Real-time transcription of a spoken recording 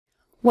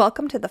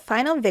Welcome to the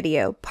final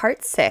video,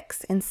 part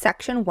 6 in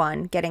section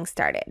 1, Getting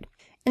Started.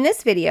 In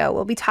this video,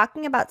 we'll be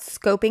talking about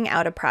scoping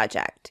out a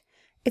project.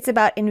 It's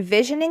about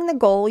envisioning the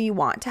goal you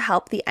want to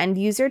help the end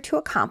user to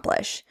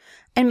accomplish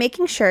and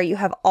making sure you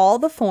have all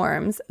the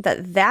forms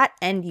that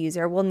end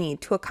user will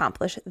need to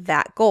accomplish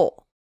that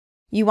goal.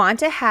 You want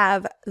to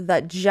have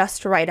the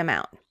just right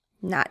amount,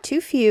 not too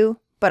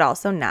few, but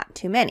also not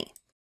too many.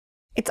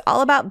 It's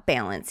all about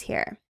balance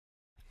here.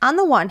 On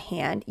the one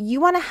hand, you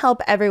want to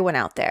help everyone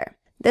out there.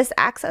 This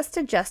access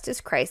to justice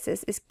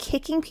crisis is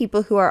kicking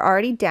people who are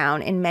already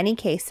down in many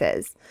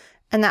cases,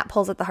 and that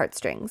pulls at the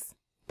heartstrings.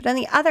 But on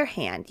the other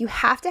hand, you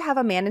have to have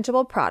a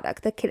manageable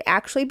product that could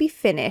actually be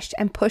finished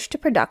and pushed to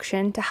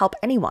production to help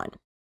anyone.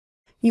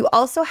 You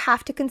also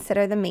have to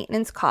consider the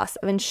maintenance costs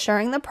of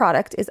ensuring the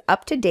product is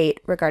up to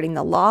date regarding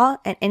the law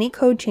and any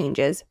code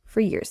changes for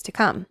years to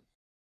come.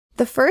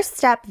 The first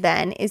step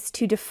then is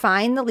to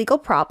define the legal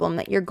problem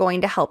that you're going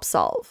to help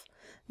solve.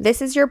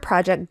 This is your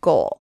project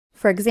goal.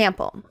 For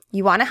example,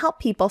 you want to help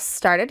people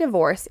start a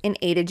divorce in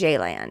A2J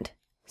land.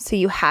 So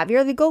you have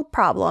your legal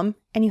problem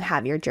and you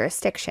have your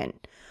jurisdiction.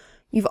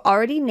 You've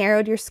already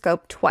narrowed your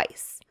scope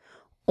twice,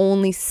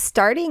 only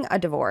starting a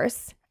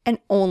divorce and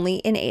only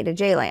in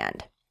A2J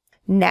land.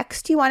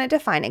 Next, you want to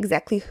define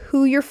exactly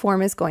who your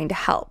form is going to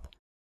help.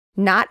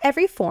 Not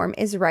every form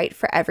is right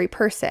for every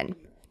person.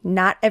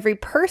 Not every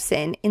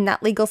person in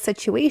that legal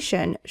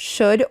situation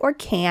should or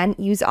can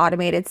use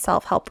automated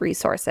self-help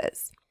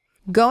resources.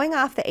 Going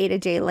off the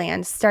A2J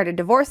land start a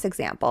divorce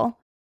example,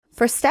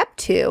 for step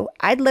 2,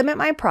 I'd limit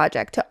my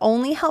project to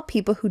only help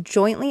people who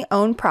jointly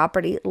own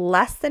property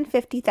less than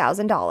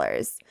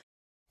 $50,000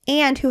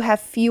 and who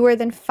have fewer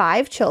than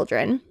 5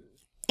 children,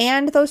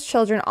 and those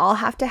children all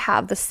have to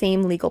have the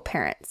same legal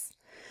parents.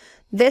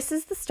 This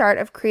is the start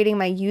of creating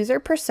my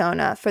user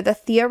persona for the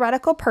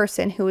theoretical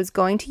person who is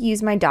going to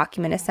use my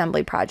document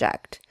assembly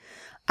project.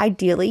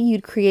 Ideally,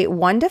 you'd create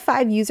 1 to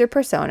 5 user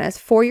personas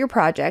for your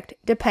project,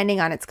 depending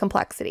on its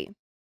complexity.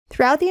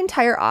 Throughout the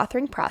entire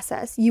authoring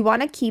process, you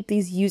want to keep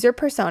these user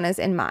personas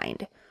in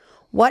mind.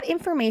 What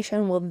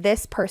information will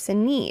this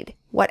person need?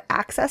 What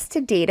access to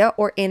data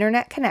or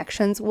internet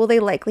connections will they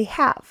likely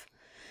have?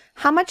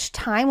 How much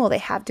time will they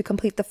have to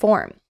complete the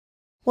form?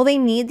 Will they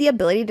need the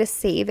ability to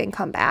save and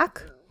come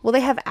back? Will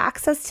they have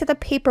access to the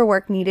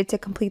paperwork needed to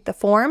complete the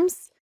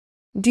forms?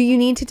 Do you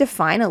need to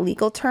define a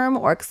legal term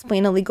or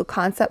explain a legal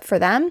concept for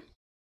them?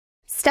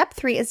 Step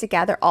 3 is to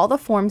gather all the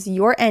forms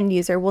your end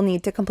user will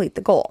need to complete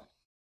the goal.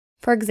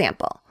 For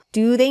example,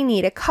 do they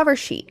need a cover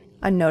sheet,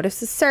 a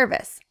notice of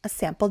service, a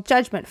sample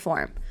judgment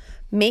form?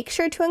 Make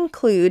sure to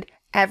include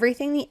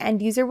everything the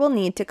end user will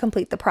need to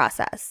complete the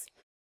process.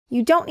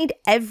 You don't need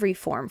every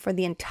form for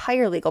the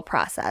entire legal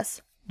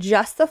process,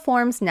 just the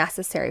forms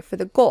necessary for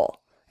the goal.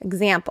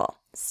 Example,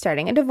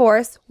 starting a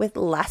divorce with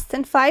less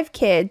than 5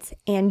 kids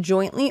and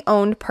jointly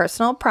owned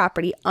personal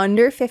property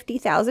under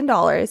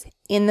 $50,000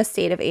 in the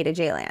state of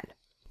A2J land.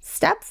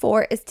 Step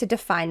 4 is to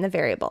define the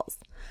variables.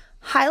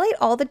 Highlight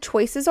all the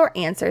choices or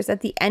answers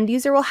that the end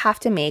user will have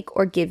to make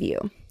or give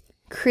you.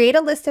 Create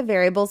a list of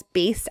variables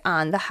based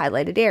on the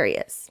highlighted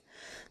areas.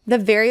 The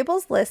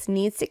variables list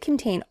needs to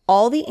contain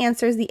all the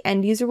answers the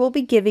end user will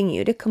be giving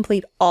you to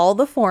complete all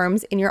the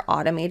forms in your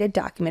automated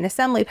document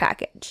assembly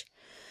package.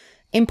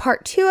 In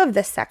part 2 of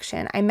this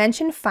section, I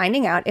mentioned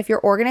finding out if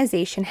your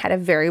organization had a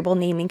variable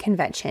naming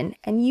convention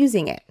and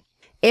using it.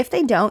 If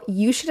they don't,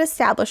 you should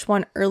establish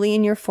one early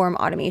in your form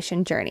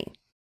automation journey.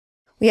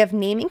 We have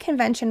naming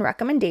convention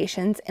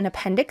recommendations in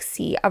Appendix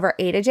C of our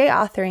A2J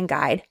Authoring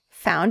Guide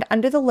found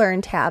under the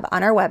Learn tab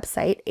on our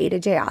website,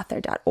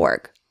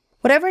 a2jauthor.org.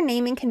 Whatever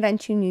naming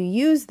convention you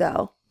use,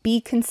 though,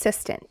 be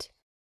consistent.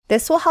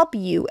 This will help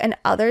you and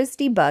others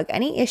debug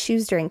any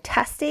issues during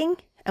testing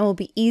and will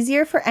be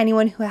easier for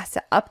anyone who has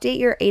to update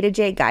your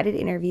A2J guided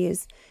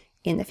interviews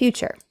in the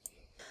future.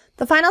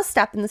 The final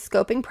step in the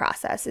scoping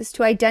process is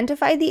to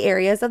identify the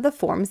areas of the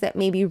forms that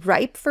may be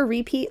ripe for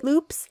repeat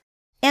loops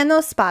and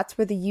those spots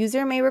where the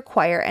user may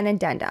require an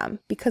addendum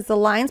because the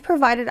lines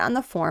provided on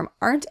the form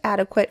aren't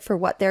adequate for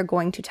what they're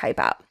going to type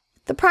out.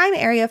 The prime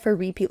area for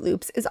repeat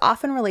loops is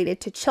often related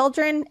to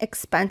children,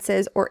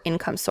 expenses, or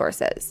income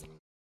sources.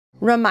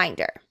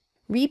 Reminder: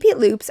 repeat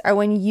loops are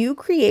when you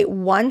create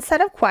one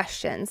set of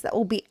questions that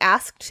will be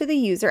asked to the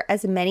user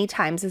as many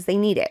times as they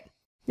need it.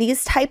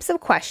 These types of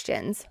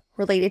questions,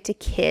 related to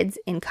kids,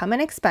 income,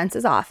 and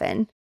expenses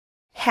often,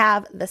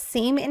 have the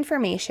same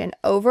information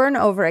over and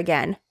over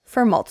again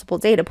for multiple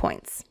data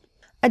points.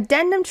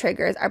 Addendum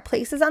triggers are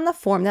places on the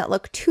form that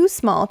look too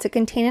small to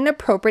contain an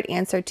appropriate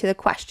answer to the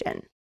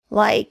question,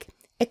 like,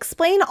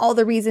 explain all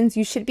the reasons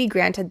you should be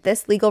granted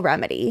this legal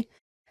remedy,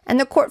 and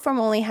the court form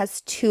only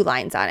has 2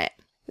 lines on it.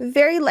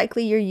 Very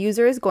likely your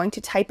user is going to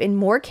type in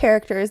more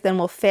characters than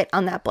will fit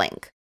on that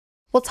blank.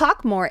 We'll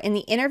talk more in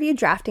the interview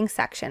drafting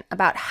section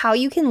about how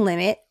you can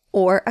limit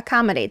or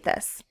accommodate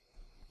this.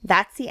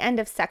 That's the end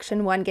of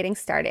section 1, Getting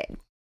Started.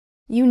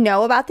 You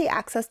know about the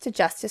access to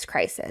justice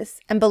crisis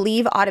and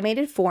believe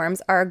automated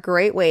forms are a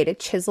great way to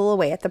chisel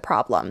away at the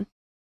problem.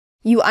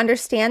 You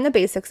understand the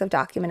basics of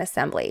document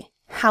assembly,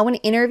 how an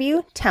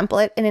interview,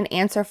 template, and an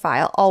answer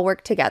file all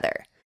work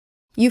together.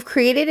 You've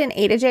created an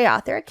A2J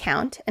Author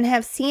account and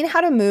have seen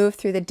how to move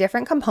through the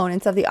different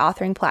components of the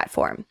authoring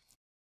platform.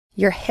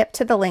 You're hip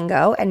to the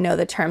lingo and know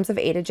the terms of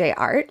A2J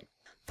art.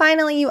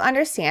 Finally, you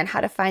understand how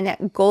to find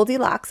that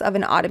Goldilocks of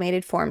an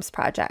automated forms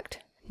project.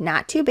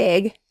 Not too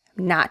big,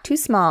 not too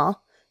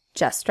small,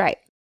 just right.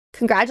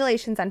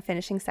 Congratulations on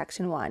finishing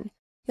Section 1.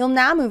 You'll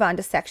now move on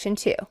to Section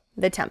 2,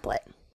 the template.